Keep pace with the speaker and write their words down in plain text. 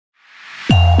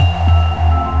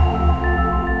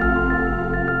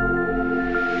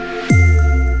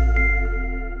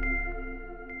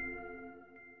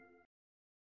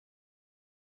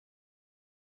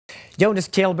Jonas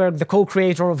Kjellberg, the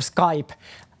co-creator of Skype.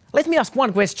 Let me ask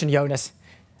one question, Jonas.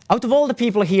 Out of all the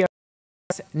people here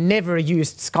who has never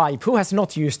used Skype, who has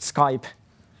not used Skype?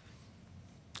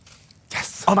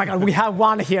 Yes. Oh my God, we have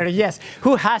one here, yes.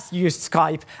 Who has used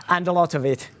Skype and a lot of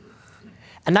it?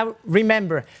 And now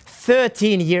remember,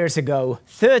 13 years ago,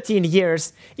 13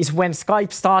 years is when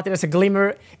Skype started as a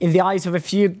glimmer in the eyes of a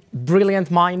few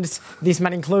brilliant minds, this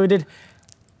man included.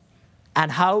 And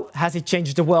how has it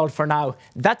changed the world for now?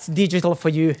 That's digital for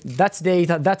you, that's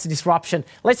data, that's disruption.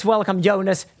 Let's welcome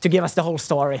Jonas to give us the whole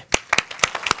story.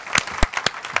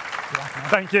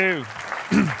 Thank you.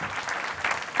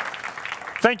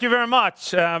 Thank you very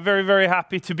much. Very, very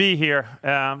happy to be here.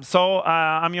 I'm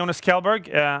Jonas Kjellberg.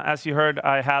 As you heard,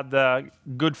 I had the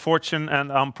good fortune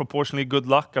and unproportionately good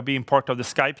luck of being part of the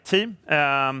Skype team.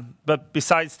 But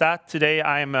besides that, today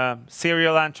I'm a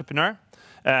serial entrepreneur.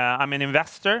 I'm an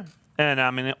investor and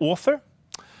I'm an author.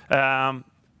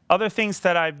 Other things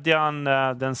that I've done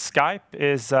than Skype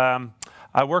is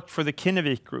I worked for the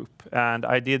Kinnevik Group and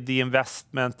I did the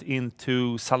investment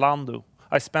into Zalando.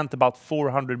 I spent about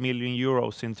 400 million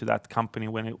euros into that company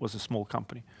when it was a small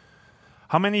company.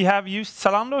 How many have used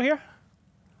Zalando here?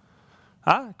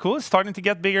 Cool, it's starting to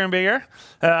get bigger and bigger.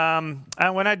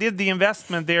 And when I did the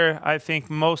investment there, I think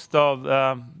most of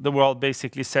the world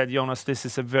basically said, Jonas, this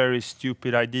is a very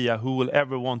stupid idea. Who will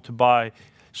ever want to buy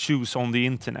shoes on the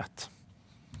internet?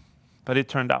 But it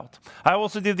turned out. I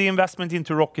also did the investment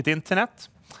into Rocket Internet.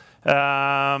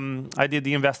 I did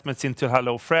the investments into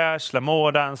HelloFresh, La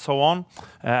Moda, and so on.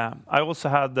 I also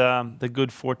had the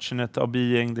good fortunate of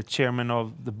being the chairman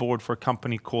of the board for a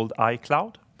company called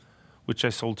iCloud, which I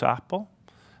sold to Apple.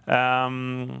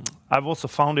 I've also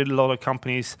founded a lot of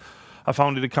companies. I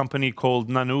founded a company called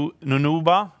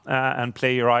Nunuba and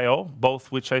Player.io,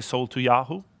 both which I sold to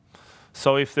Yahoo.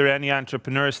 So if there are any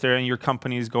entrepreneurs there and your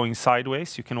company is going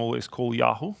sideways, you can always call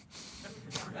Yahoo.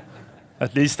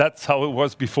 At least that's how it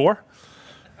was before.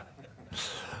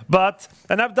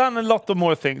 And I've done a lot of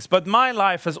more things, but my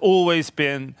life has always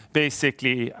been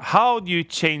basically, how do you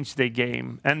change the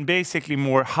game? And basically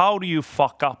more, how do you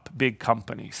fuck up big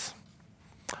companies?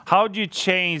 How do you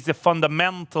change the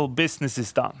fundamental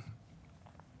businesses done?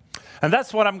 And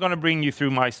that's what I'm going to bring you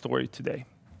through my story today.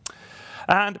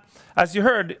 And as you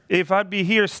heard, if I'd be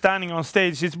here standing on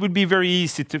stage, it would be very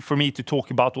easy for me to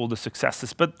talk about all the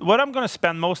successes. But what I'm going to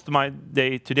spend most of my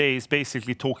day today is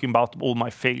basically talking about all my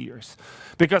failures.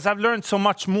 Because I've learned so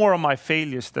much more on my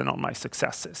failures than on my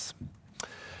successes.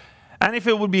 And if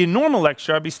it would be a normal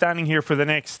lecture, I'd be standing here for the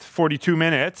next 42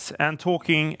 minutes and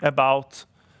talking about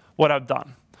what I've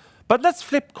done. But let's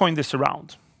flip coin this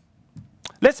around.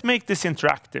 Let's make this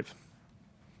interactive.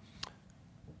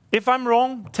 If I'm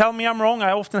wrong, tell me I'm wrong.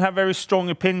 I often have very strong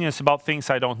opinions about things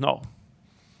I don't know.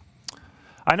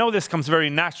 I know this comes very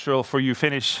natural for you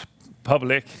Finnish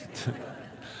public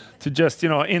to just,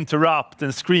 interrupt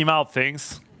and scream out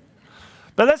things.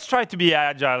 But let's try to be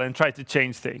agile and try to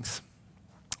change things.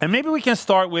 And maybe we can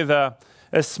start with a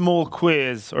small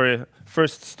quiz or a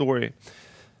first story.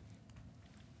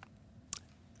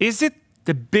 Is it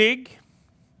the big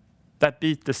that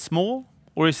beat the small,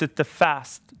 or is it the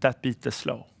fast that beat the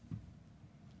slow?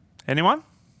 Anyone?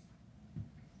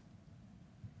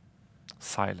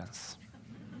 Silence.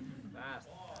 Fast.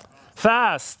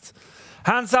 Fast.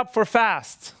 Hands up for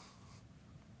fast.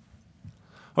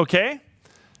 Okay.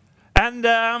 And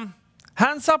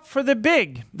hands up for the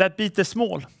big that beat the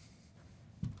small.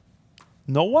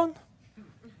 No one?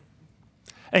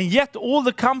 And yet all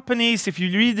the companies, if you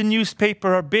read the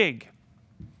newspaper, are big.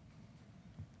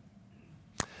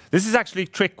 This is actually a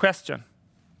trick question.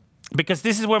 Because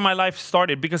this is where my life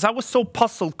started. Because I was so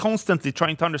puzzled constantly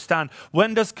trying to understand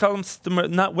when does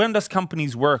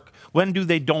companies work? When do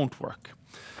they don't work?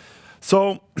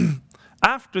 So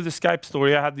after the Skype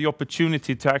story, I had the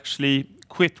opportunity to actually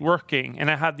quit working.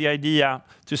 And I had the idea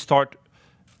to start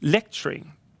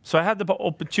lecturing. So I had the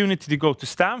opportunity to go to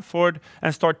Stanford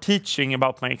and start teaching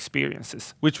about my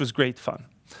experiences, which was great fun.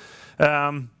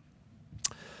 But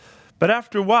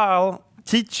after a while,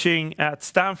 teaching at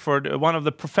Stanford, one of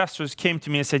the professors came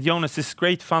to me and said, Jonas, it's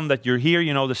great fun that you're here.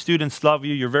 The students love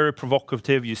you. You're very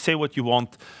provocative. You say what you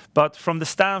want. But from the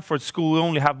Stanford school, we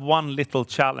only have one little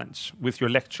challenge with your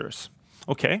lectures.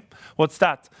 Okay, what's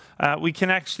that? We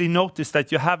can actually notice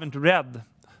that you haven't read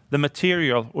the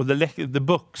material or the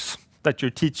books that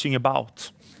you're teaching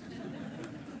about.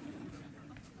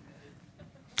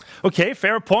 Okay,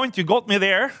 fair point. You got me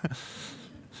there.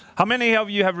 How many of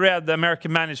you have read the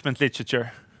American management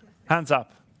literature? Hands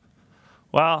up.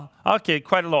 Well, okay,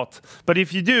 quite a lot. But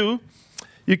if you do,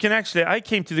 you can actually, I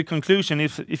came to the conclusion,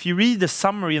 if you read the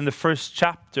summary in the first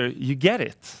chapter, you get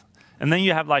it. And then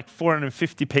you have like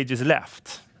 450 pages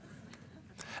left.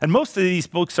 And most of these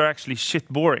books are actually shit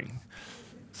boring.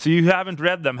 So you haven't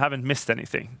read them, haven't missed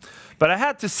anything. But I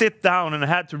had to sit down and I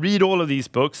had to read all of these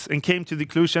books and came to the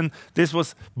conclusion this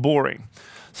was boring.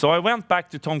 So I went back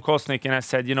to Tom Kosnick and I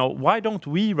said, you know, why don't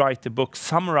we write a book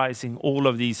summarizing all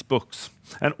of these books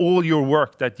and all your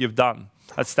work that you've done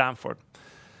at Stanford?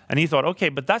 And he thought, okay,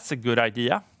 but that's a good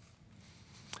idea.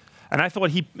 And I thought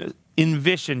he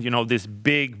envisioned, you know, this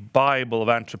big Bible of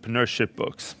entrepreneurship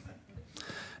books.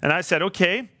 And I said,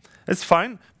 okay, it's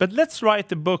fine, but let's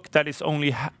write a book that is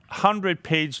only 100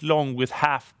 pages long with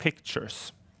half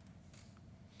pictures.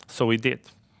 So we did.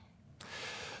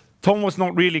 Tom was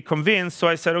not really convinced, so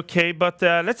I said, okay, but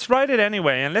let's write it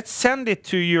anyway, and let's send it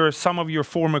to some of your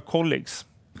former colleagues.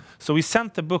 So we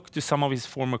sent the book to some of his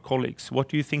former colleagues. What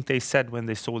do you think they said when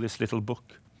they saw this little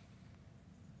book?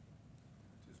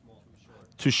 Too small.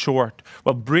 Too short.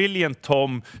 Well, brilliant,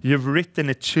 Tom. You've written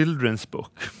a children's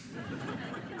book.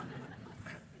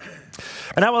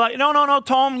 And I was like, no,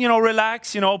 Tom, you know,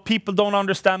 relax. You know, people don't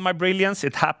understand my brilliance.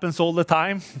 It happens all the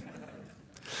time.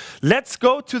 Let's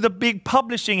go to the big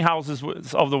publishing houses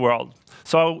of the world.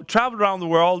 So I traveled around the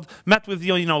world, met with,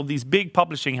 you know, these big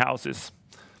publishing houses.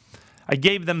 I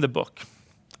gave them the book.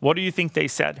 What do you think they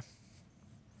said?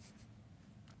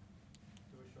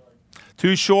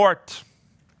 Too short.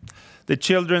 The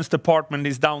children's department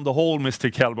is down the hall, Mr.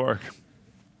 Kjellberg.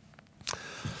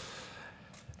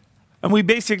 And we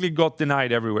basically got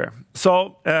denied everywhere.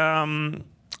 So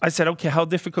I said, okay, how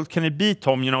difficult can it be,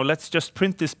 Tom? You know, let's just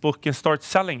print this book and start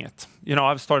selling it. You know,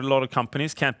 I've started a lot of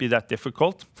companies, can't be that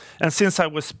difficult. And since I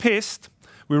was pissed,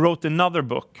 we wrote another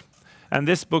book. And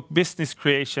this book, Business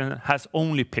Creation, has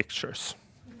only pictures.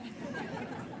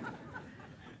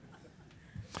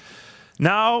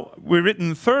 Now, we've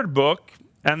written a third book,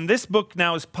 and this book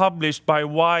now is published by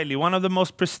Wiley, one of the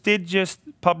most prestigious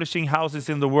publishing houses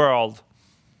in the world.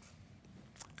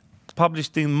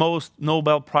 Published the most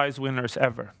Nobel Prize winners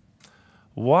ever.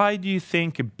 Why do you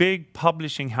think a big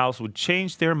publishing house would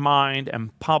change their mind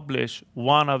and publish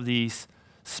one of these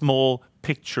small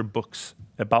picture books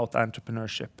about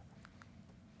entrepreneurship?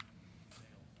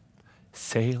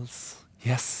 Sales.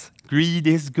 Yes, greed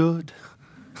is good.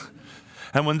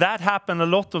 And when that happened, a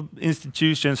lot of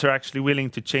institutions are actually willing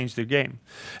to change their game.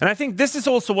 And I think this is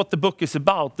also what the book is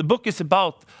about. The book is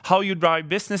about how you drive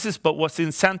businesses, but what's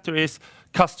in center is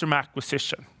customer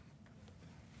acquisition.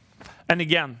 And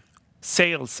again,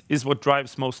 sales is what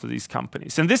drives most of these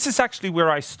companies. And this is actually where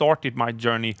I started my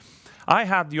journey. I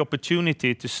had the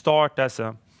opportunity to start as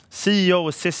a CEO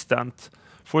assistant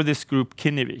for this group,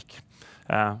 Kinnevik,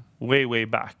 way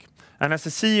back. And as a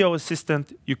CEO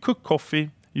assistant, you cook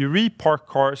coffee, you repark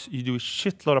cars, you do a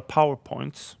shitload of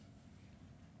PowerPoints.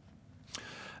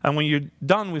 And when you're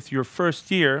done with your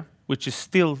first year, which is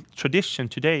still tradition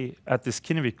today at this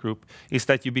Kinnevik group, is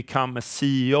that you become a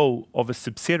CEO of a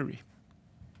subsidiary.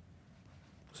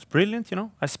 It's brilliant, you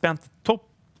know. I spent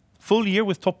full year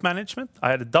with top management.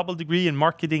 I had a double degree in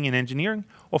marketing and engineering.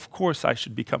 Of course, I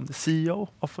should become the CEO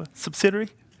of a subsidiary.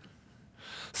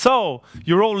 So,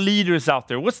 you're all leaders out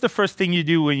there. What's the first thing you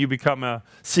do when you become a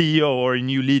CEO or a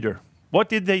new leader? What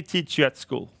did they teach you at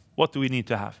school? What do we need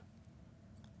to have?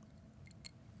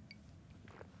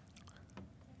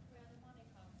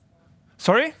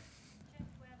 Sorry?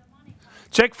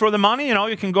 Check for the money. You know,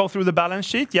 you can go through the balance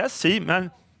sheet. Yes, see,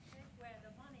 man. Check where the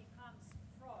money comes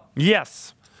from.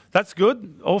 Yes, that's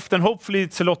good. Often, hopefully,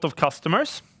 it's a lot of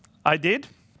customers. I did.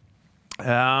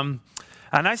 And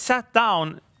I sat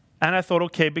down and I thought,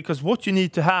 okay, because what you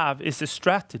need to have is a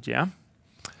strategy. Yeah?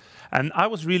 And I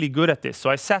was really good at this.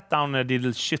 So I sat down and I did a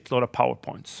shitload of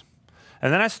PowerPoints.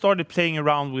 And then I started playing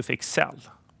around with Excel.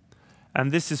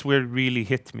 And this is where it really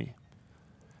hit me.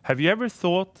 Have you ever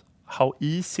thought how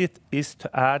easy it is to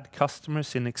add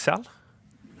customers in Excel?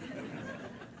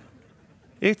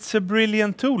 It's a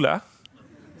brilliant tool, eh?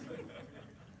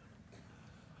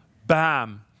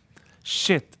 Bam.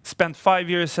 Shit, spent 5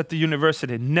 years at the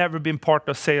university, never been part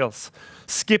of sales,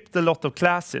 skipped a lot of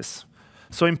classes.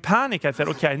 So in panic, I thought,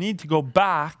 okay, I need to go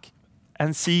back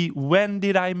and see when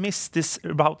did I miss this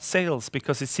about sales,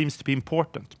 because it seems to be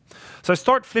important. So I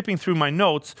start flipping through my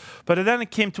notes, but then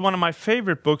it came to one of my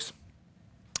favorite books,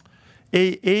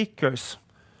 A. Akers'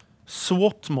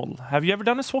 SWOT model. Have you ever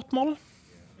done a SWOT model?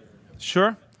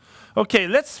 Sure. Okay,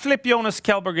 let's flip Jonas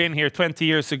Kjellberg in here 20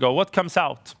 years ago. What comes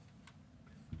out?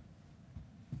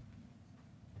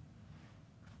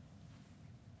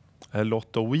 A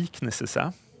lot of weaknesses,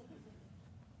 eh?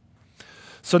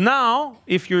 So now,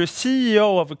 if you're a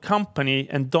CEO of a company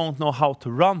and don't know how to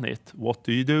run it, what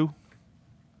do?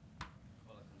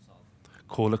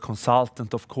 Call a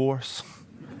consultant, of course.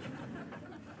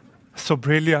 So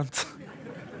brilliant.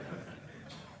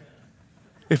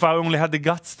 If I only had the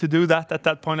guts to do that at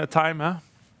that point in time, huh?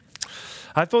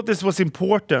 I thought this was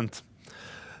important.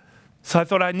 So I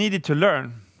thought I needed to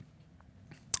learn.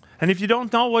 And if you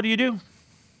don't know, what do?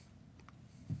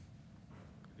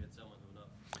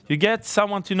 You get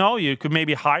someone to know. You could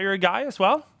maybe hire a guy as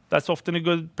well. That's often a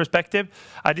good perspective.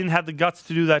 I didn't have the guts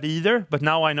to do that either, but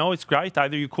now I know it's great.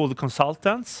 Either you call the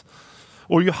consultants,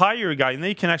 or you hire a guy, and then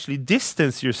you can actually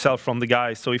distance yourself from the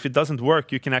guy. So if it doesn't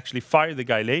work, you can actually fire the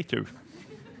guy later,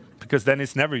 because then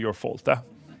it's never your fault. But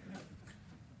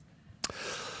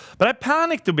I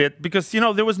panicked a bit because,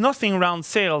 there was nothing around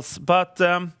sales. But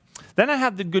then I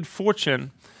had the good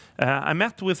fortune. I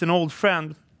met with an old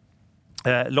friend,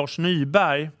 Lars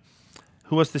Nyberg,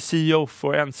 who was the CEO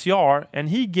for NCR, and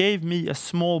he gave me a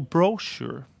small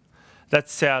brochure that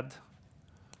said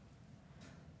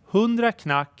 100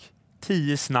 knack,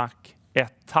 10 snack, 1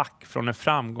 tack från en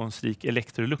framgångsrik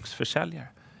Electrolux-försäljare.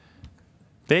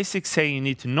 Basic saying you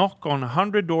need to knock on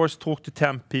 100 doors, talk to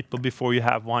 10 people before you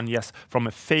have one yes from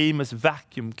a famous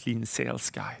vacuum clean sales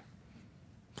guy.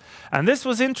 And this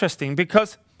was interesting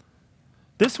because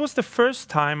this was the first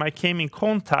time I came in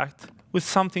contact with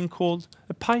something called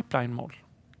a pipeline model.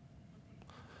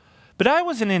 But I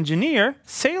was an engineer.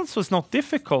 Sales was not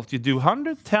difficult. You do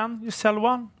 110, you sell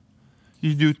 1.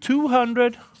 You do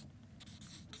 200,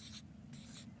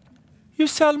 you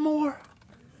sell more.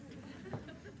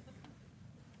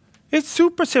 It's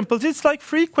super simple. It's like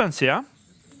frequency, yeah?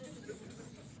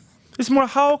 It's more,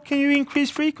 how can you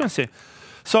increase frequency?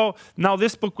 So now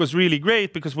this book was really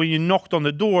great because when you knocked on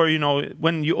the door,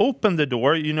 when you opened the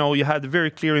door, you had very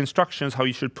clear instructions how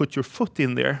you should put your foot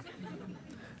in there.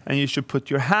 And you should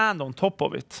put your hand on top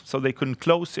of it so they couldn't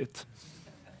close it.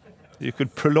 You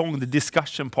could prolong the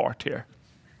discussion part here.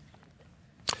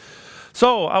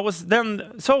 So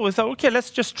we thought, okay,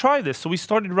 let's just try this. So we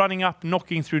started running up,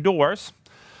 knocking through doors.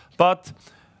 But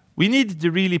we needed to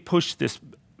really push this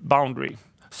boundary.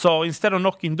 So instead of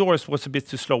knocking doors was a bit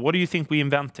too slow. What do you think we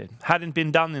invented? Hadn't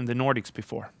been done in the Nordics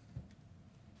before.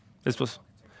 This was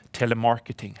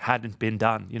telemarketing. Hadn't been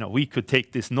done. We could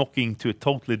take this knocking to a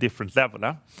totally different level.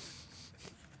 Huh?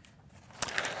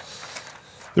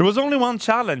 There was only one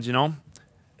challenge,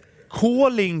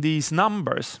 Calling these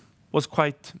numbers was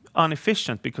quite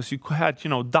inefficient because you had,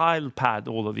 dial pad,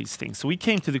 all of these things. So we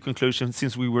came to the conclusion,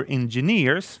 since we were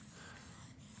engineers,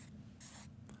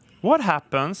 what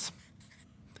happens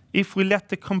if we let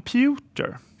the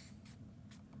computer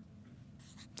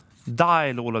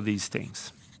dial all of these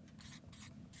things?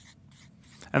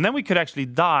 And then we could actually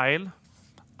dial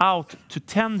out to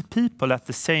 10 people at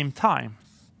the same time.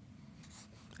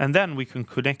 And then we can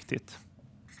connect it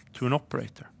to an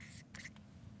operator.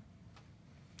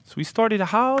 So we started,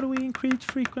 how do we increase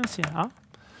frequency? Huh?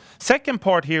 Second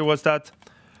part here was that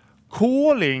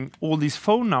calling all these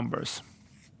phone numbers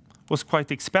was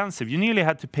quite expensive. You nearly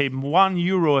had to pay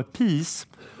 €1 a piece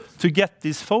to get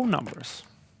these phone numbers.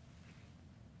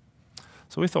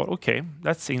 So we thought, okay,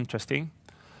 that's interesting.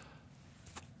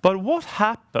 But what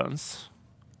happens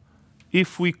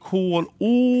if we call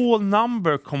all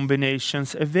number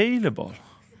combinations available?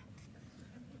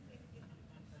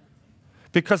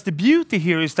 Because the beauty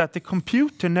here is that the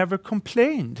computer never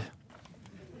complained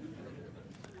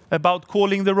about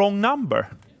calling the wrong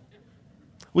number,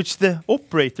 which the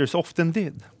operators often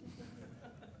did.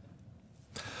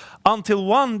 Until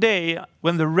one day,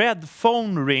 when the red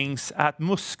phone rings at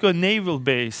Muskö Naval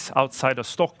Base outside of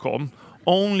Stockholm,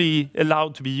 only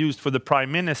allowed to be used for the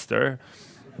Prime Minister,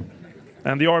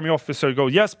 and the army officer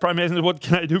goes, yes, Prime Minister, what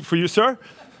can I do for you, sir?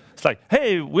 It's like,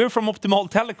 hey, we're from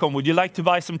Optimal Telecom. Would you like to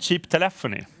buy some cheap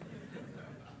telephony?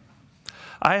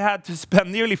 I had to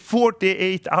spend nearly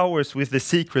 48 hours with the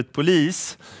secret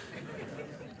police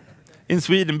in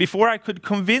Sweden before I could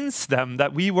convince them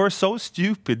that we were so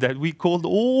stupid that we called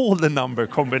all the number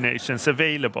combinations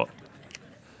available.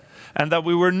 And that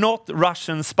we were not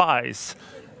Russian spies.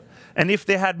 And if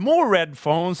they had more red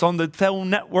phones on the phone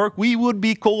network, we would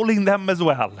be calling them as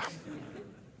well.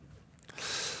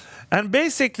 And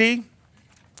basically,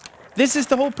 this is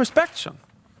the whole perspective.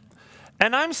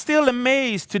 And I'm still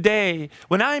amazed today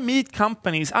when I meet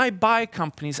companies, I buy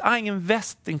companies, I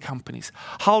invest in companies,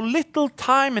 how little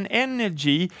time and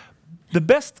energy the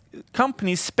best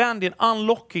companies spend in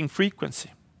unlocking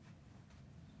frequency.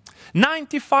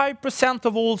 95%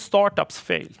 of all startups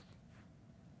fail.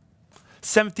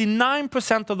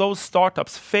 79% of those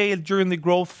startups fail during the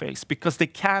growth phase because they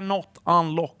cannot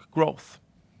unlock growth.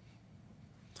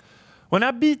 When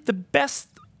I meet the best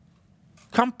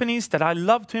companies that I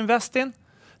love to invest in,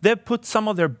 They've put some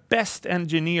of their best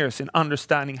engineers in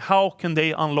understanding how can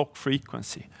they unlock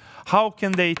frequency. How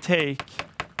can they take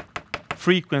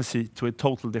frequency to a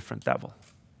total different level.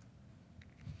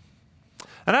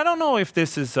 And I don't know if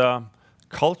this is a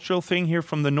cultural thing here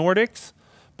from the Nordics,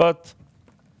 but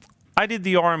I did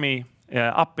the army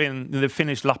up in the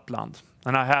Finnish Lapland,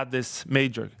 and I had this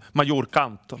major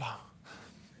Kantola.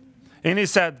 And he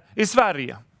said, i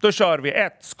Sverige, då kör vi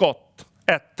ett skott,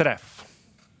 ett träff.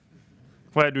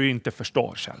 Vad är du inte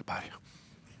förstår, Kjellberg?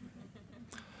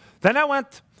 Then I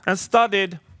went and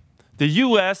studied the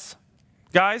US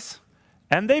guys,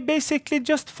 and they basically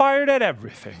just fired at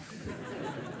everything.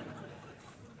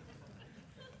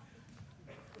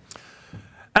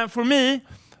 And for me,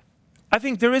 I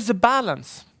think there is a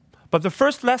balance. But the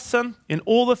first lesson in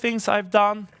all the things I've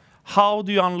done, how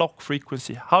do you unlock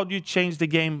frequency? How do you change the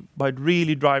game by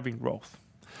really driving growth?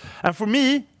 And for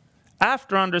me,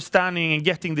 after understanding and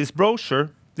getting this brochure,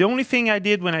 the only thing I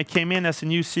did when I came in as a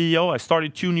new CEO, I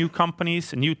started 2 new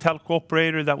companies, a new telco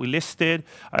operator that we listed.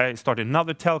 I started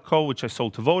another telco, which I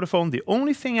sold to Vodafone. The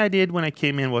only thing I did when I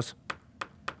came in was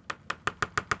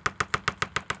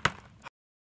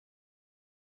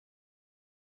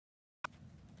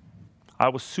I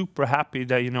was super happy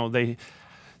that, they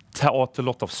taught a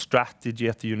lot of strategy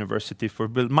at the university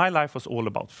but my life was all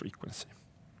about frequency.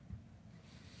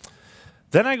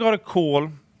 Then I got a call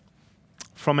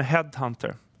from a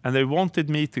headhunter, and they wanted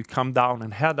me to come down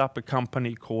and head up a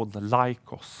company called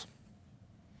Lycos.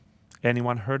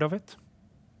 Anyone heard of it?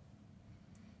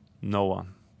 No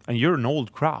one. And you're an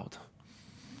old crowd.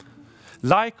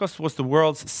 Lycos was the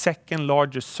world's 2nd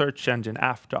largest search engine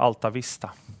after Alta Vista.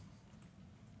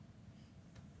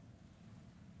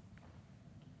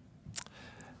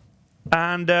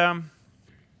 And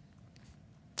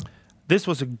this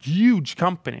was a huge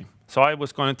company. So I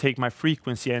was going to take my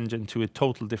frequency engine to a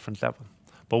total different level.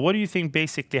 But what do you think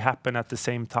basically happened at the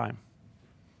same time?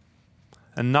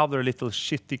 Another little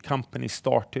shitty company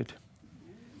started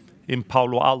in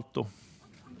Palo Alto.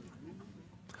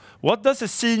 What does a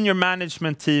senior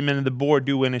management team and the board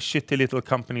do when a shitty little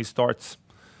company starts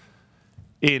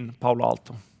in Palo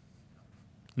Alto?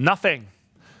 Nothing.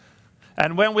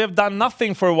 And when we have done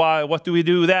nothing for a while, what do we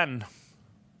do then?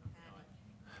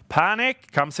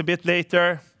 Panic comes a bit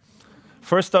later.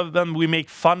 First of them, we make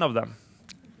fun of them.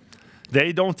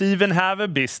 They don't even have a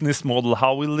business model.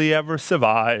 How will they ever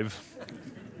survive?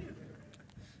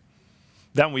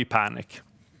 Then we panic.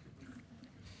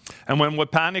 And when we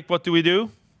panic, what do we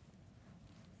do?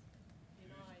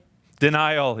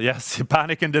 Denial. Yes,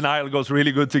 panic and denial goes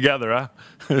really good together. Huh?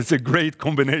 It's a great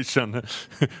combination.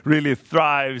 Really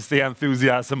thrives the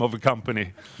enthusiasm of a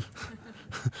company.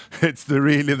 It's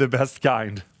really the best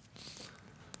kind.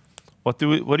 What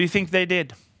do you think they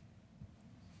did?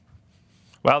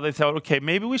 Well, they thought, okay,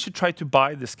 maybe we should try to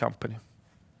buy this company.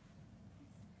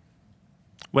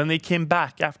 When they came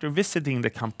back after visiting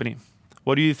the company,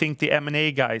 what do you think the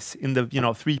M&A guys in the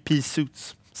 3-piece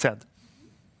suits said?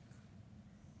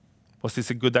 Was this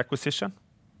a good acquisition?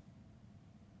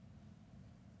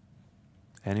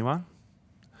 Anyone?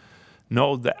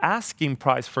 No, the asking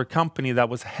price for a company that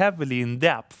was heavily in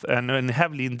depth and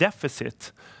heavily in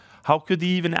deficit, how could they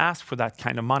even ask for that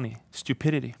kind of money?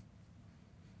 Stupidity.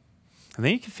 And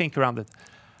then you can think around it.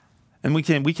 And we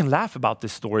can laugh about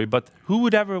this story, but who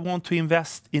would ever want to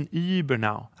invest in Uber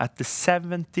now at the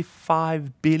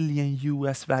 75 billion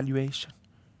US valuation?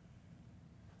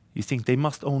 You think they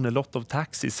must own a lot of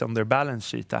taxis on their balance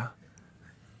sheet, huh?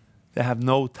 They have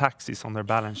no taxis on their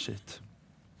balance sheet.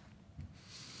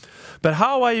 But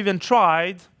how I even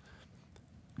tried,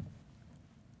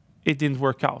 it didn't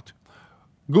work out.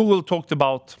 Google talked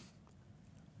about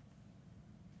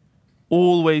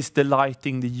always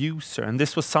delighting the user, and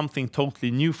this was something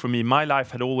totally new for me. My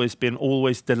life had always been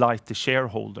always delight the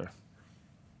shareholder.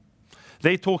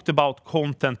 They talked about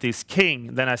content is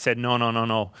king. Then I said,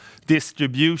 no.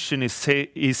 Distribution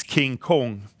is King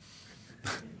Kong.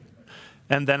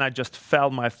 And then I just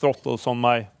fell my throttles on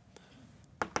my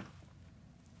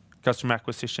customer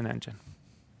acquisition engine.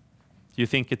 You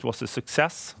think it was a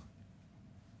success?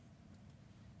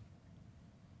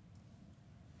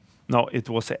 No, it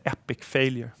was an epic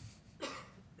failure.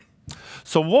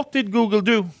 So what did Google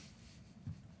do?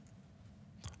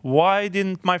 Why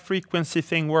didn't my frequency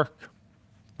thing work?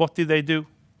 What did they do?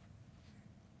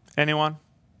 Anyone?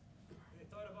 They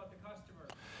thought about the customer.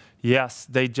 Yes,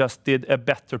 they just did a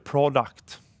better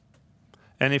product.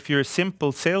 And if you're a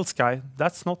simple sales guy,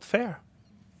 that's not fair.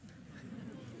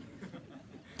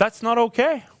 That's not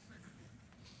okay.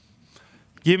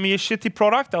 Give me a shitty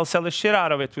product, I'll sell the shit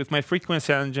out of it with my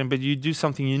frequency engine, but you do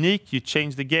something unique, you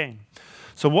change the game.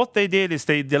 So what they did is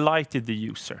they delighted the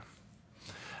user.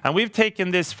 And we've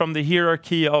taken this from the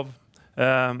hierarchy of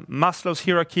Maslow's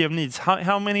hierarchy of needs.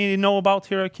 How many know about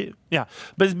hierarchy? Yeah,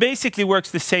 but it basically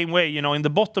works the same way. You know, in the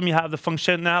bottom you have the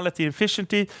functionality,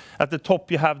 efficiency. At the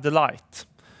top you have delight.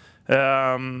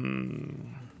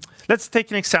 Let's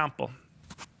take an example.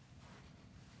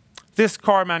 This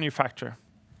car manufacturer,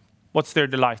 what's their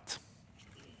delight?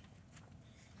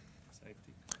 Safety.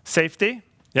 Safety,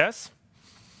 yes.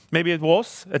 Maybe it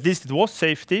was, at least it was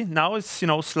safety. Now it's, you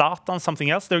know, Zlatan, something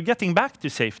else. They're getting back to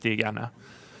safety again.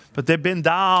 But they've been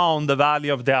down the valley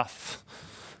of death.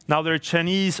 Now they're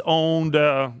Chinese-owned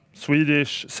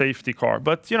Swedish safety car.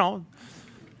 But, you know,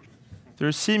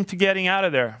 they seem to getting out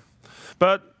of there.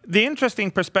 But the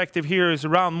interesting perspective here is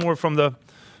around more from the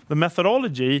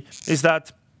methodology, is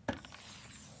that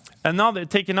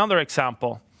take another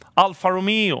example. Alfa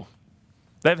Romeo,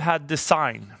 they've had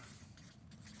design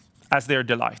as their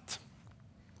delight,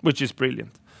 which is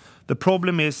brilliant. The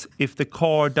problem is if the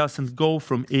car doesn't go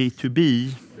from A to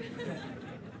B,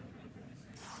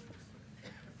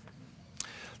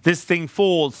 this thing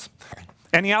falls.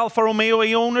 Any Alfa Romeo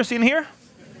owners in here?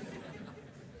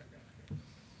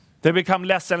 They become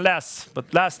less and less.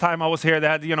 But last time I was here, they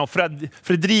had, you know,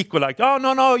 Federico like, oh,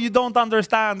 no, you don't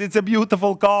understand. It's a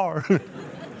beautiful car.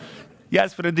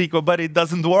 Yes, Federico, but it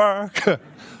doesn't work.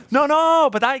 No,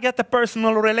 but I get a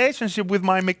personal relationship with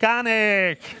my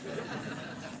mechanic.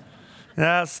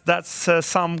 Yes, that's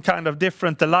some kind of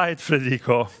different delight,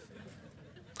 Federico.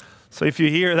 So if you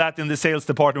hear that in the sales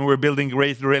department, we're building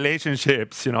great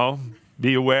relationships, you know.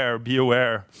 Be aware, be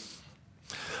aware.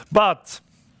 But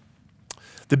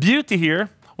the beauty here,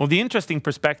 or the interesting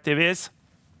perspective is,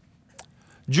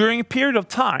 during a period of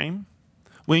time,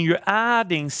 when you're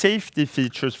adding safety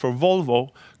features for Volvo,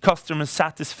 customer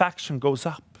satisfaction goes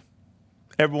up.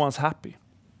 Everyone's happy.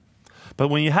 But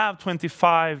when you have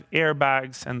 25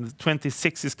 airbags and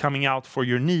 26 is coming out for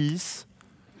your knees,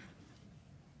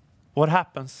 what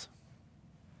happens?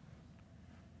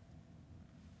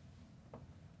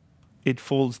 It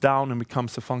falls down and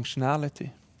becomes a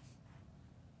functionality.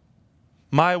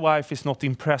 My wife is not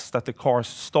impressed that the cars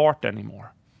start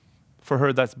anymore. For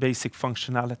her, that's basic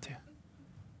functionality.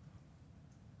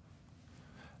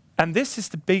 And this is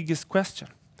the biggest question.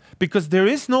 Because there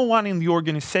is no one in the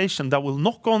organization that will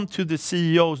knock on to the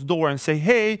CEO's door and say,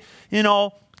 hey, you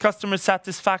know, customer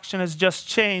satisfaction has just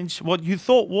changed. What you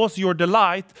thought was your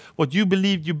delight, what you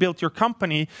believed you built your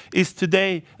company, is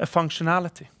today a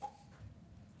functionality.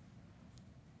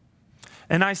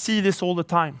 And I see this all the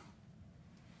time.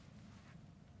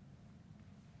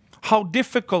 How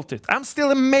difficult I'm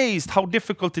still amazed how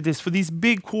difficult it is for these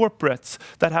big corporates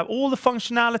that have all the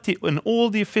functionality and all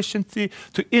the efficiency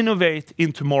to innovate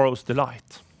in tomorrow's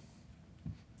delight.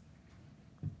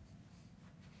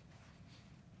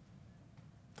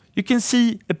 You can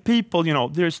see people, you know,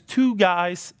 there's two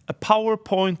guys, a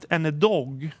PowerPoint and a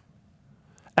dog,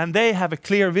 and they have a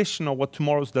clear vision of what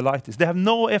tomorrow's delight is. They have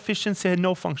no efficiency and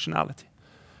no functionality.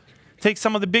 Take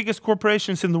some of the biggest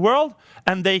corporations in the world,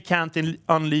 and they can't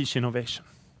unleash innovation.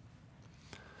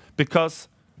 Because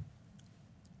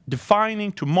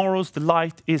defining tomorrow's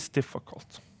delight is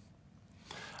difficult.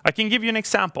 I can give you an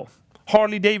example.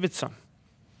 Harley Davidson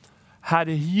had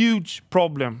a huge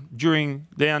problem during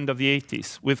the end of the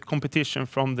 80s with competition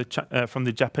from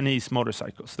the Japanese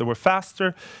motorcycles. They were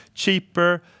faster,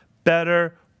 cheaper,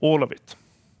 better, all of it.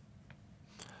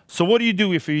 So what do you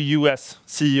do if you're a US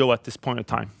CEO at this point in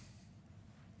time?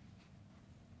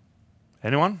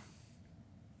 Anyone?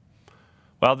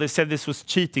 Well, they said this was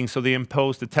cheating, so they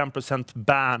imposed a 10%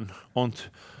 ban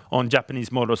on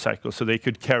Japanese motorcycles so they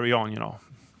could carry on, you know,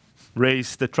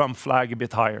 raise the Trump flag a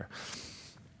bit higher.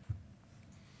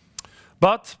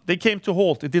 But they came to a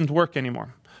halt. It didn't work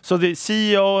anymore. So the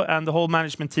CEO and the whole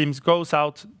management team goes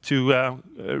out to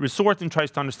resort and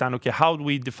tries to understand, okay, how do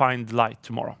we define delight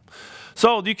tomorrow?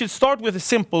 So you can start with a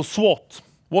simple SWOT.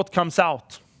 What comes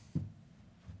out?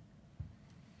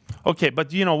 Okay,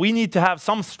 but you know, we need to have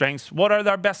some strengths. What are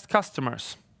their best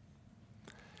customers?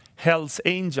 Hell's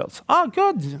Angels. Oh,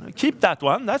 good. Keep that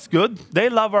one. That's good. They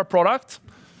love our product.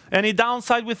 Any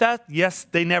downside with that? Yes,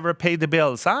 they never pay the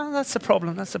bills. That's a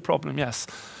problem. That's a problem, yes.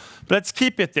 But let's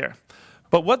keep it there.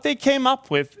 But what they came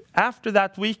up with after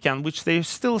that weekend, which they're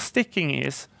still sticking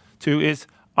is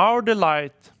our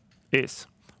delight is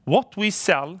what we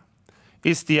sell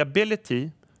is the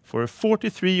ability for a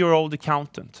 43-year-old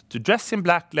accountant to dress in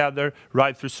black leather,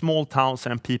 ride through small towns,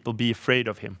 and people be afraid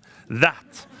of him.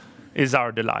 That is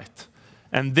our delight.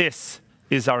 And this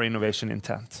is our innovation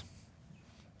intent.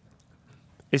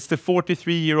 It's the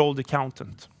 43-year-old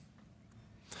accountant.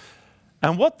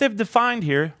 And what they've defined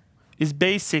here is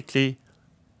basically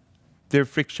their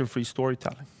friction-free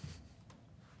storytelling.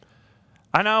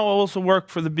 I now also work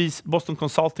for the Boston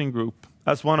Consulting Group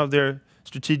as one of their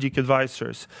strategic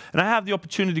advisors. And I have the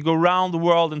opportunity to go around the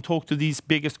world and talk to these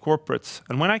biggest corporates.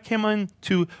 And when I came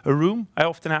into a room, I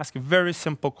often ask a very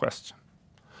simple question.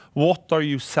 What are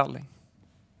you selling?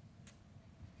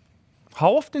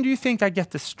 How often do you think I get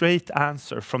the straight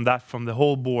answer from the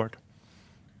whole board?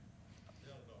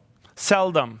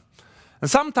 Seldom. And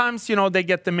sometimes, they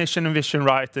get the mission and vision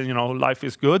right and, life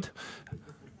is good.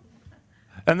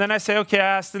 And then I say, okay,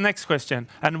 I ask the next question.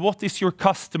 And what is your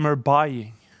customer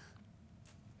buying?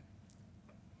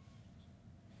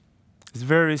 It's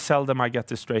very seldom I get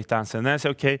the straight answer. And then I say,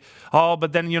 okay,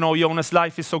 but then, Jonas,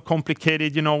 life is so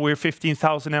complicated. We're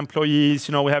 15,000 employees.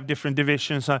 We have different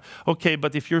divisions. Okay,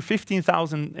 but if you're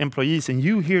 15,000 employees and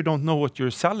you here don't know what you're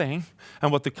selling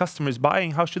and what the customer is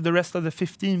buying, how should the rest of the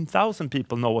 15,000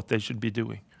 people know what they should be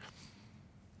doing?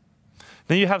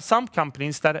 Then you have some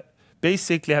companies that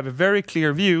basically have a very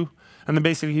clear view, and then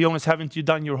basically, Jonas, haven't you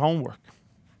done your homework?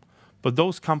 But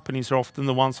those companies are often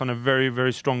the ones on a very,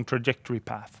 very strong trajectory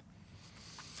path.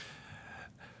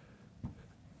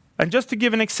 And just to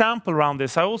give an example around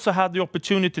this, I also had the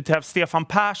opportunity to have Stefan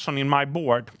Persson in my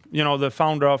board, the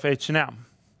founder of H&M.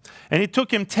 And it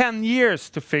took him 10 years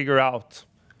to figure out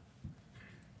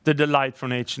the delight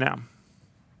from H&M.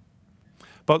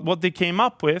 But what they came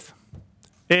up with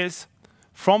is,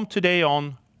 from today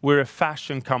on, we're a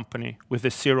fashion company with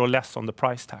a 0 less on the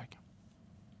price tag.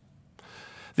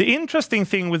 The interesting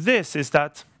thing with this is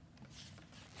that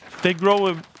they grew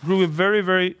a very,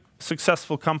 very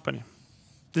successful company.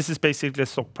 This is basically a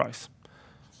stock price.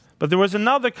 But there was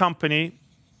another company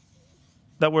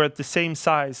that were at the same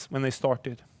size when they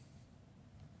started.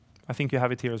 I think you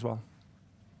have it here as well.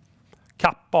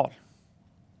 Kappahl.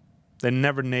 They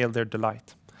never nailed their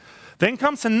delight. Then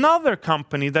comes another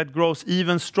company that grows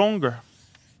even stronger,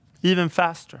 even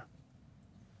faster.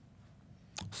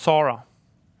 Zara.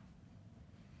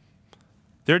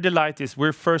 Their delight is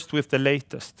we're first with the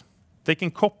latest. They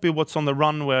can copy what's on the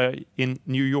runway in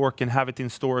New York and have it in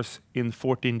stores in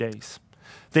 14 days.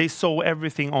 They sew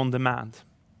everything on demand.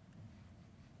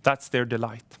 That's their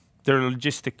delight. They're a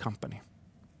logistic company.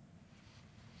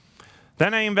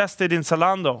 Then I invested in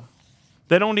Zalando.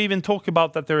 They don't even talk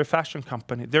about that they're a fashion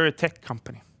company. They're a tech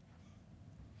company.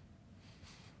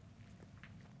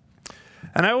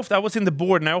 And I was in the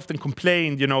board, and I often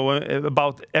complained,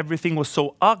 about everything was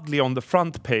so ugly on the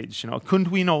front page.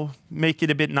 Couldn't we, make it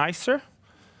a bit nicer?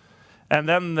 And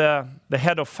then the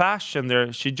head of fashion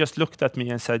there, she just looked at me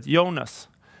and said, Jonas,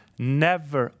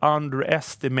 never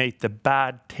underestimate the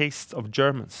bad taste of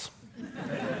Germans.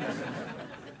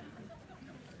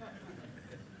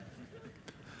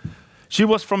 She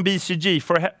was from BCG.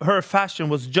 For her fashion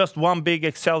was just one big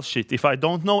Excel sheet. If I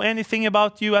don't know anything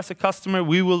about you as a customer,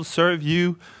 we will serve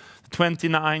you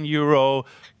 29 euro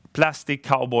plastic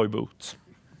cowboy boots.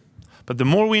 But the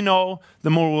more we know, the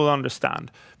more we'll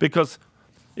understand. Because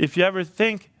if you ever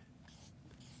think,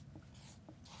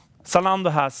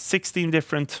 Zalando has 16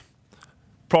 different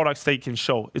products they can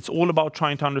show. It's all about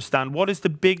trying to understand what is the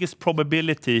biggest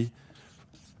probability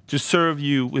to serve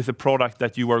you with a product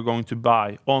that you are going to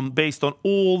buy based on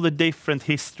all the different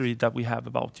history that we have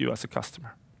about you as a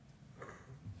customer.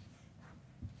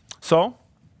 So,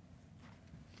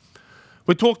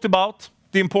 we talked about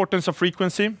the importance of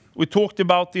frequency. We talked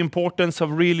about the importance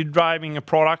of really driving a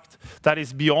product that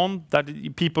is beyond,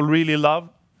 that people really love.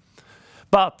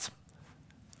 But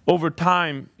over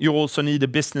time, you also need a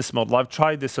business model. I've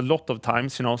tried this a lot of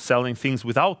times, selling things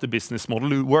without a business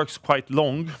model. It works quite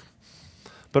long.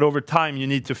 But over time, you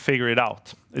need to figure it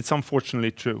out. It's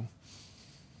unfortunately true.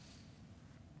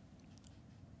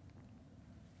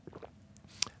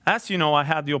 As you know, I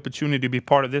had the opportunity to be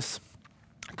part of this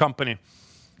company.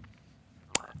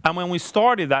 And when we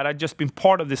started that, I'd just been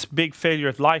part of this big failure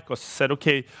at Lycos. Said,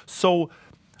 okay, so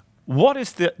what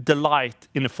is the delight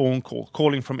in a phone call,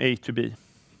 calling from A to B?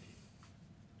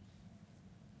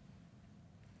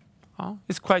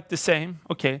 It's quite the same.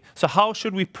 Okay, so how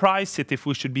should we price it if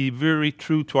we should be very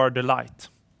true to our delight?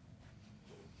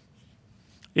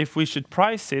 If we should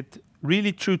price it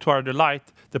really true to our delight,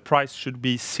 the price should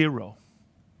be 0.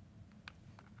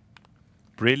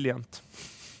 Brilliant.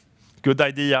 Good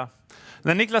idea.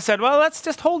 And then Niklas said, well, let's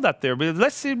just hold that there. But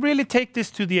let's really take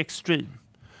this to the extreme.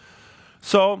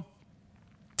 So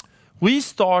we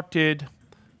started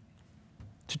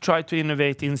to try to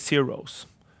innovate in zeros.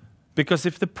 Because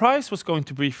if the price was going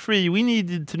to be free, we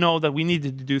needed to know that we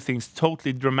needed to do things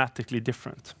totally dramatically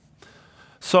different.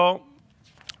 So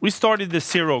we started the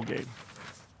zero game.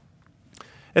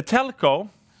 A telco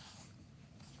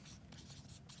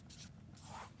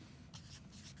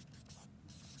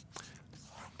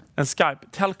and Skype,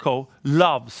 telco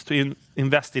loves to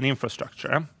invest in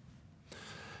infrastructure.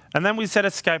 And then we said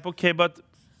at Skype, okay, but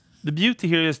the beauty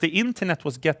here is the internet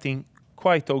was getting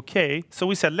quite okay. So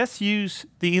we said, let's use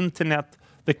the internet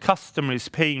the customer is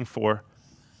paying for,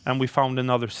 and we found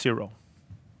another zero.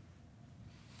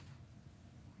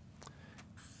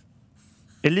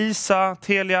 Elisa,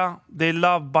 Telia, they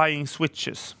love buying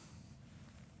switches.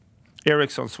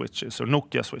 Ericsson switches or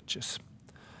Nokia switches.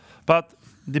 But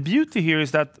the beauty here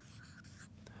is that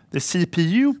the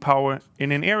CPU power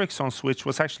in an Ericsson switch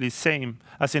was actually the same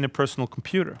as in a personal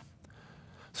computer.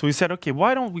 So we said, okay,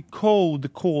 why don't we code the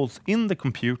calls in the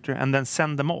computer and then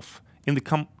send them off in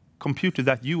the computer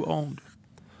that you owned?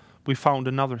 We found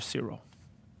another zero.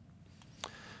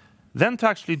 Then to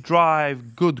actually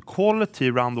drive good quality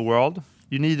around the world,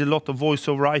 you need a lot of voice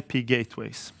over IP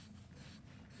gateways.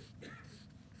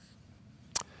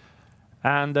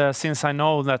 And since I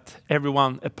know that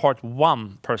everyone apart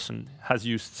one person has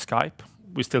used Skype,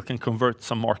 we still can convert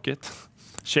some market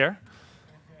share.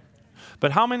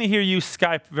 But how many here used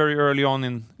Skype very early on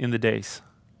in the days?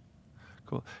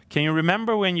 Cool. Can you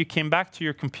remember when you came back to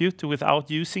your computer without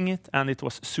using it and it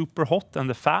was super hot and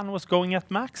the fan was going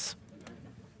at max?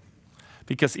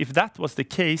 Because if that was the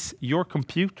case, your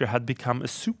computer had become a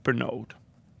supernode.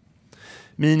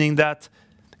 Meaning that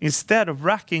instead of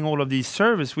racking all of these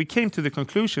servers, we came to the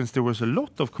conclusions there was a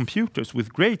lot of computers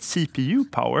with great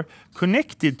CPU power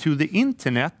connected to the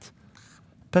internet,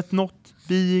 but not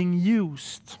being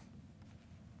used.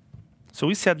 So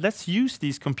we said, let's use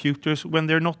these computers when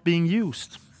they're not being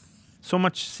used. So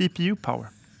much CPU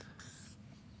power.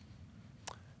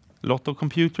 A lot of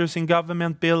computers in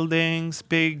government buildings,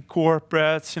 big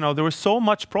corporates, you know, there was so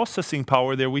much processing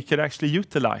power there we could actually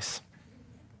utilize.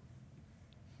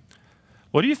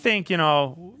 What do you think, you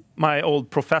know, my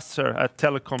old professor at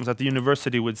telecoms at the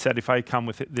university would say if I come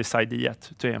with this idea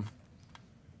to him?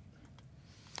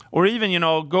 Or even, you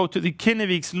know, go to the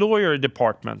Kinnevik's lawyer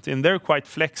department, and they're quite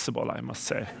flexible, I must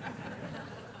say.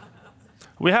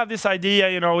 We have this idea,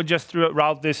 you know, just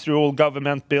route this through all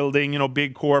government building, you know,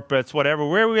 big corporates, whatever,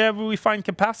 wherever we find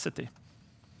capacity.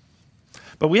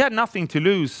 But we had nothing to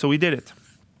lose, so we did it.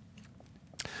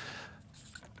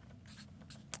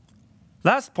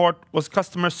 Last part was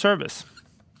customer service.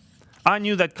 I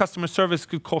knew that customer service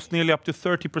could cost nearly up to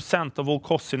 30% of all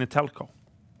costs in a telco.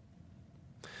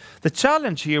 The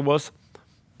challenge here was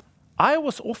I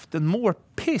was often more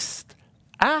pissed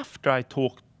after I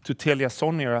talked to Telia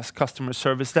Sonera's customer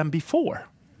service than before.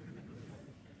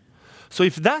 So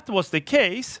if that was the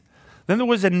case, then there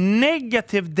was a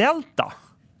negative delta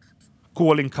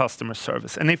calling customer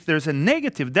service. And if there's a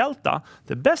negative delta,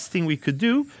 the best thing we could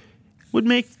do would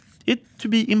make it to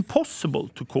be impossible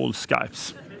to call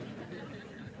Skypes.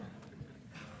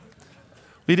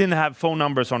 We didn't have phone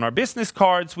numbers on our business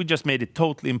cards. We just made it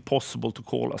totally impossible to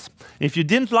call us. If you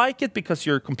didn't like it because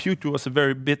your computer was a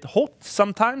very bit hot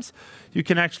sometimes, you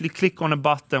can actually click on a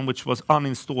button which was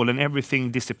uninstalled and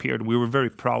everything disappeared. We were very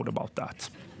proud about that.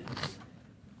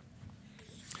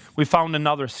 We found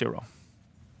another zero.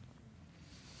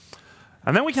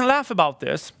 And then we can laugh about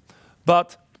this,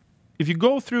 but if you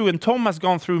go through, and Tom has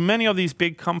gone through many of these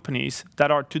big companies that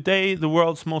are today the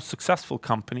world's most successful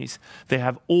companies, they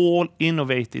have all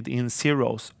innovated in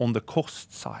zeros on the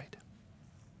cost side.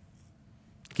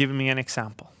 Give me an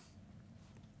example.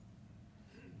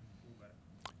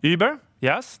 Uber,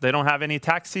 yes, they don't have any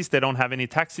taxis, they don't have any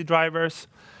taxi drivers,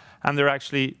 and they're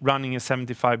actually running a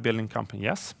 75 billion company,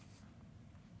 yes?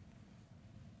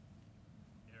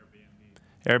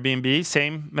 Airbnb,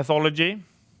 same methodology.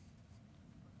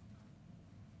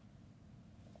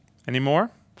 Any more?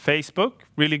 Facebook,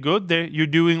 really good. You're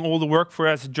doing all the work for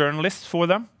as journalists for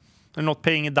them. They're not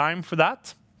paying a dime for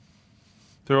that.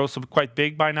 They're also quite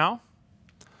big by now.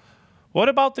 What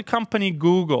about the company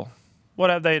Google? What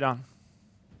have they done?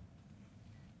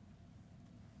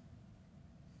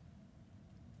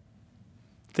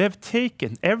 They've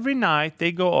taken, every night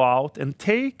they go out and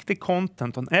take the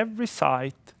content on every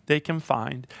site they can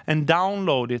find and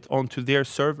download it onto their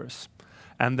servers.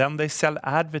 And then they sell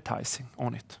advertising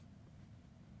on it.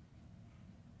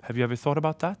 Have you ever thought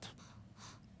about that?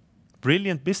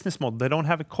 Brilliant business model. They don't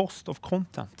have a cost of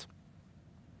content.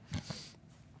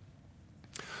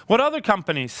 What other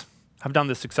companies have done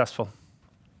this successful?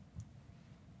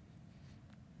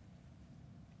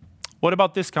 What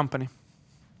about this company?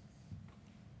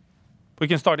 We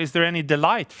can start. Is there any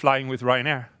delight flying with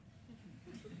Ryanair?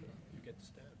 You get to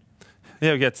stand.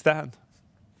 Yeah, you get stand.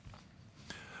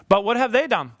 But what have they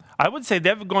done? I would say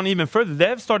they've gone even further.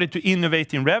 They've started to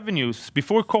innovate in revenues.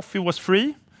 Before coffee was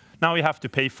free, now you have to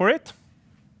pay for it.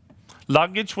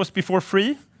 Luggage was before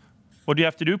free. What do you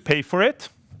have to do? Pay for it.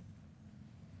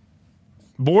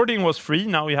 Boarding was free,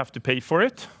 now you have to pay for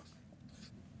it.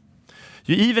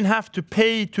 You even have to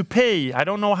pay to pay. I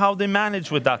don't know how they manage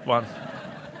with that one.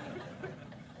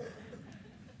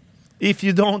 If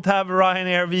you don't have a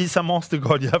Ryanair, Visa,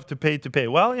 MasterCard, you have to pay.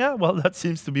 Well, yeah, well, that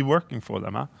seems to be working for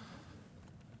them, huh?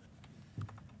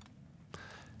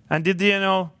 And do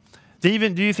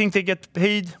you think they get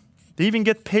paid? They even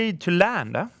get paid to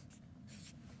land, huh?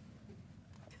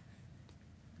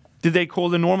 Did they call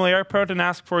the normal airport and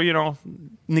ask for,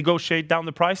 negotiate down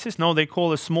the prices? No, they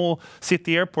call a small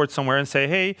city airport somewhere and say,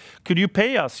 hey, could you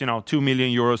pay us, 2 million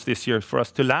euros this year for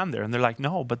us to land there? And they're like,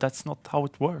 no, but that's not how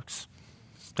it works.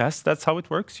 Yes, that's how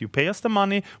it works. You pay us the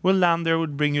money, we'll land there, we'll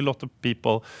bring you a lot of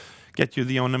people, get you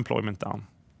the unemployment down.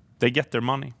 They get their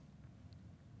money.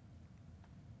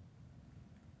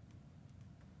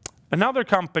 Another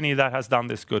company that has done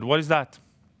this good, what is that?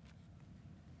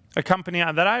 A company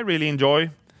that I really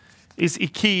enjoy is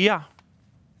IKEA.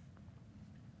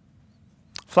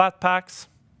 Flat packs.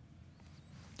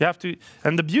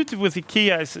 And the beauty with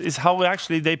IKEA is how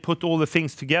actually they put all the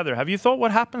things together. Have you thought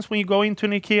what happens when you go into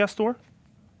an IKEA store?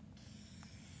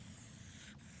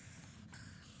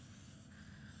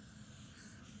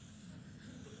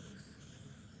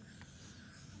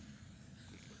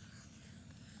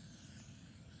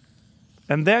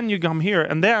 And then you come here,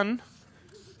 and then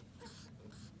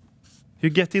you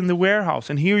get in the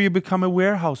warehouse, and here you become a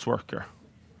warehouse worker.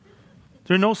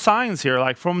 There are no signs here,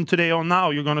 like from today on now,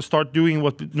 you're going to start doing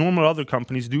what normal other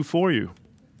companies do for you.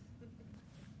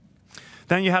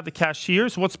 Then you have the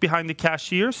cashiers. What's behind the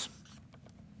cashiers?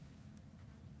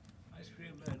 Ice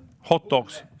cream and hot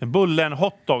dogs. A bulle and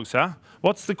hot dogs, huh?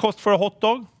 What's the cost for a hot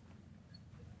dog?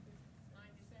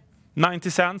 90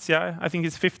 cents, yeah. I think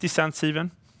it's 50 cents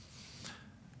even.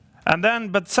 And then,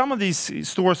 but some of these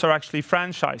stores are actually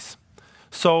franchise.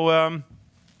 So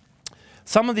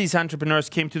some of these entrepreneurs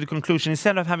came to the conclusion,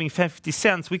 instead of having 50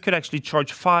 cents, we could actually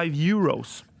charge 5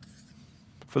 euros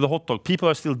for the hot dog. People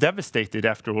are still devastated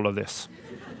after all of this.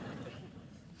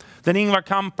 Then Ingvar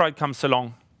Kamprad comes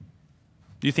along.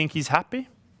 Do you think he's happy?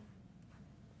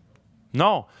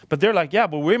 No, but they're like, yeah,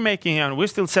 but we're making, and we're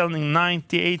still selling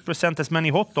 98% as many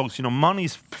hot dogs.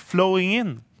 Money's flowing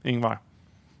in, Ingvar.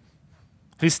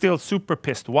 He's still super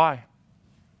pissed. Why?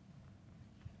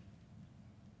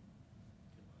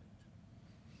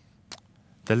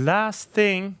 The last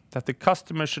thing that the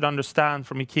customer should understand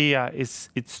from IKEA is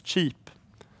it's cheap.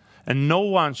 And no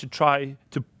one should try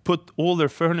to put all their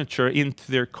furniture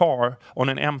into their car on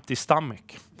an empty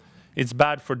stomach. It's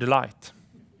bad for delight.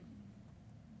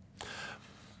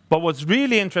 But what's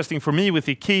really interesting for me with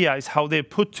IKEA is how they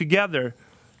put together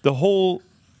the whole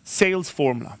sales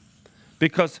formula.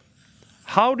 Because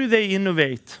how do they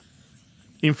innovate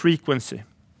in frequency?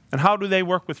 And how do they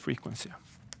work with frequency?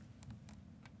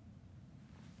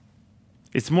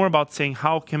 It's more about saying,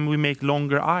 how can we make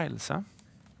longer aisles? Huh?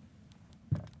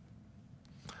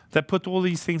 They put all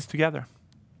these things together.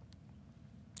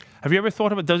 Have you ever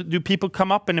thought about, do people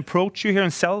come up and approach you here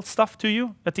and sell stuff to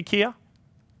you at IKEA?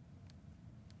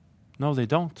 No, they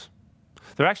don't.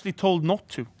 They're actually told not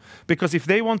to. Because if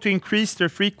they want to increase their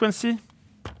frequency,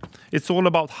 it's all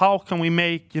about how can we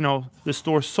make, the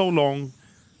store so long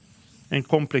and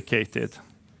complicated.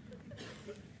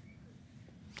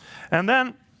 And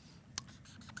then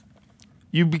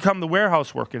you become the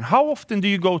warehouse worker. How often do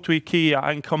you go to IKEA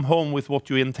and come home with what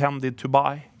you intended to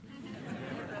buy?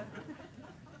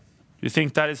 You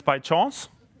think that is by chance?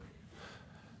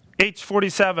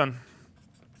 H47,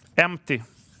 empty.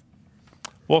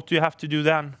 What do you have to do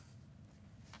then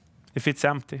if it's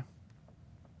empty?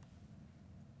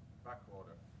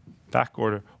 Back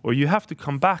order. Or you have to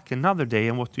come back another day,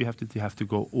 and what do you have to do? You have to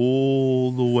go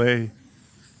all the way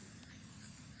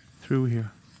through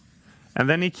here. And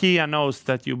then IKEA knows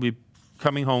that you'll be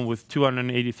coming home with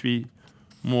 283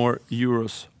 more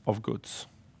euros of goods.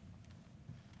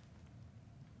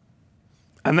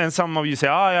 And then some of you say,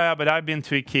 oh yeah, but I've been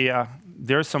to IKEA.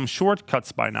 There's some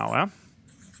shortcuts by now, eh?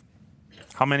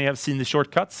 How many have seen the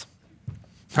shortcuts?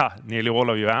 Nearly all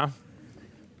of you, eh?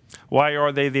 Why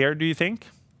are they there, do you think?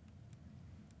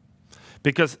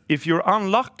 Because if you're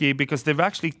unlucky, because they've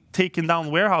actually taken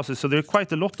down warehouses, so there are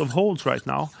quite a lot of holes right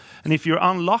now. And if you're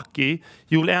unlucky,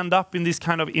 you'll end up in this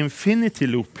kind of infinity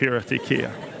loop here at IKEA.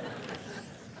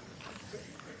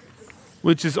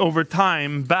 Which is over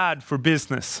time bad for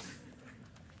business.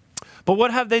 But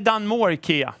what have they done more,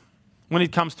 IKEA, when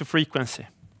it comes to frequency?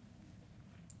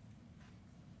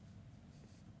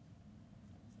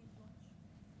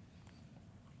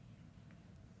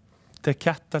 The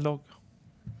catalog.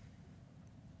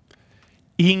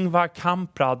 Ingvar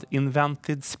Kamprad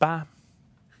invented spam.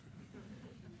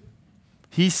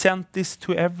 He sent this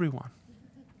to everyone.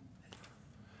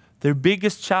 Their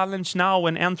biggest challenge now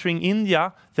when entering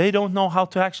India, they don't know how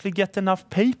to actually get enough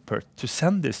paper to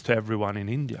send this to everyone in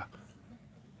India.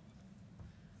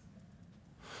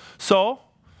 So,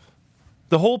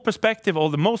 the whole perspective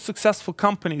of the most successful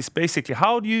companies, basically,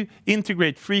 how do you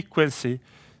integrate frequency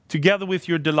together with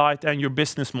your delight and your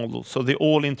business model so they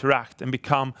all interact and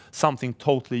become something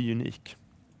totally unique?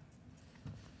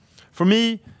 For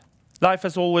me, life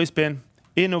has always been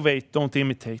innovate, don't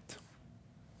imitate.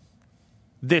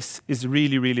 This is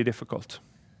really, really difficult.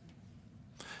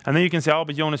 And then you can say, oh,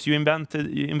 but Jonas, you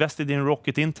invested in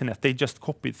Rocket Internet. They just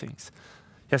copied things.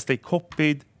 Yes, they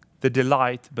copied the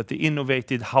delight, but they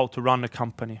innovated how to run a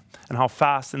company and how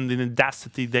fast and the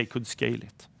audacity they could scale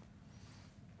it.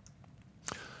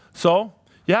 So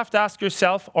you have to ask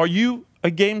yourself, are you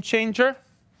a game changer?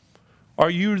 Are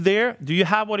you there? Do you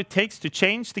have what it takes to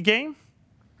change the game?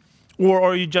 Or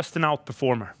are you just an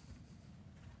outperformer?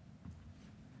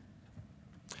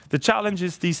 The challenge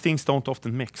is these things don't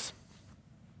often mix.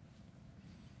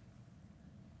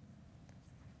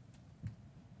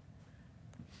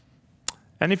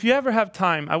 And if you ever have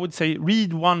time, I would say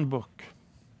read one book.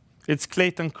 It's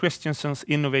Clayton Christensen's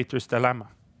Innovator's Dilemma.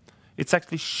 It's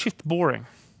actually shit boring,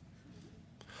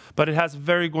 but it has a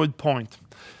very good point.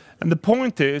 And the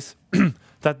point is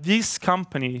that this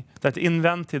company that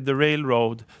invented the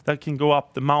railroad that can go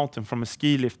up the mountain from a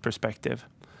ski lift perspective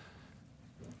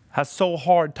has so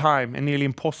hard time and nearly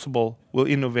impossible will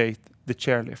innovate the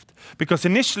chairlift. Because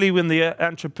initially when the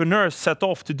entrepreneurs set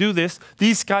off to do this,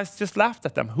 these guys just laughed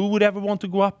at them. Who would ever want to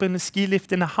go up in a ski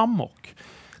lift in a hammock?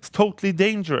 It's totally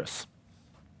dangerous.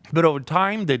 But over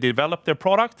time, they developed their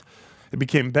product. It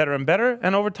became better and better.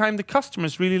 And over time, the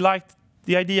customers really liked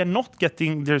the idea of not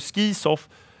getting their skis off.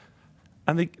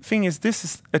 And the thing is, this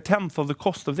is a tenth of the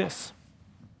cost of this.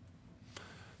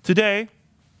 Today,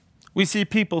 we see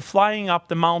people flying up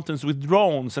the mountains with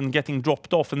drones and getting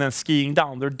dropped off and then skiing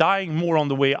down. They're dying more on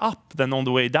the way up than on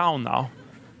the way down now.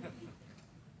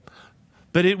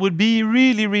 But it would be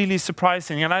really, really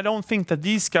surprising. And I don't think that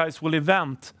these guys will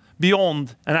invent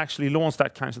beyond and actually launch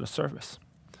that kind of service.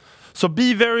 So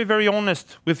be very, very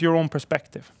honest with your own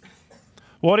perspective.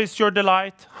 What is your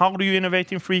delight? How do you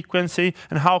innovate in frequency?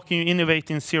 And how can you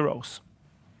innovate in zeros?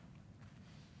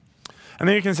 And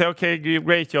then you can say, okay,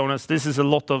 great, Jonas, this is a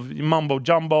lot of mumbo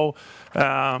jumbo,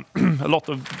 a lot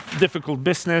of difficult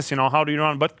business, how do you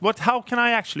run? But how can I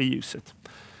actually use it?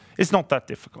 It's not that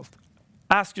difficult.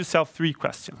 Ask yourself 3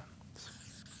 questions.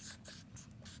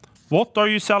 What are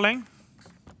you selling?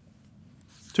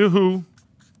 To who?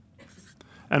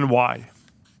 And why?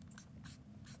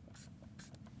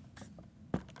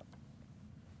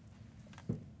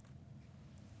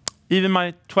 Even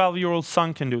my 12-year-old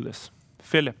son can do this.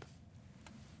 Philip.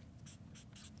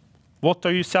 What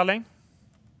are you selling?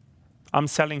 I'm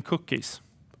selling cookies.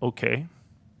 Okay.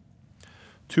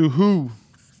 To who?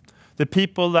 The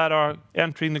people that are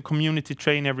entering the community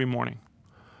train every morning.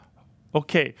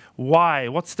 Okay. Why?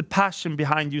 What's the passion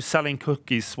behind you selling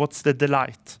cookies? What's the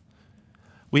delight?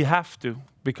 We have to,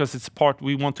 because it's part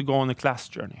we want to go on a class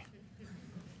journey.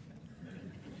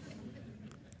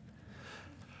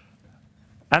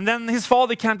 And then his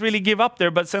father can't really give up there,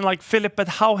 but saying like, Philip, but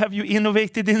how have you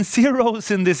innovated in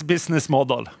zeros in this business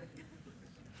model?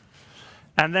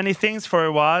 And then he thinks for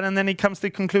a while, and then he comes to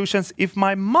conclusions, if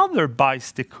my mother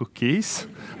buys the cookies,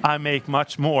 I make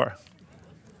much more.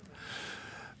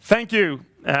 Thank you.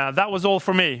 That was all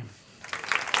for me.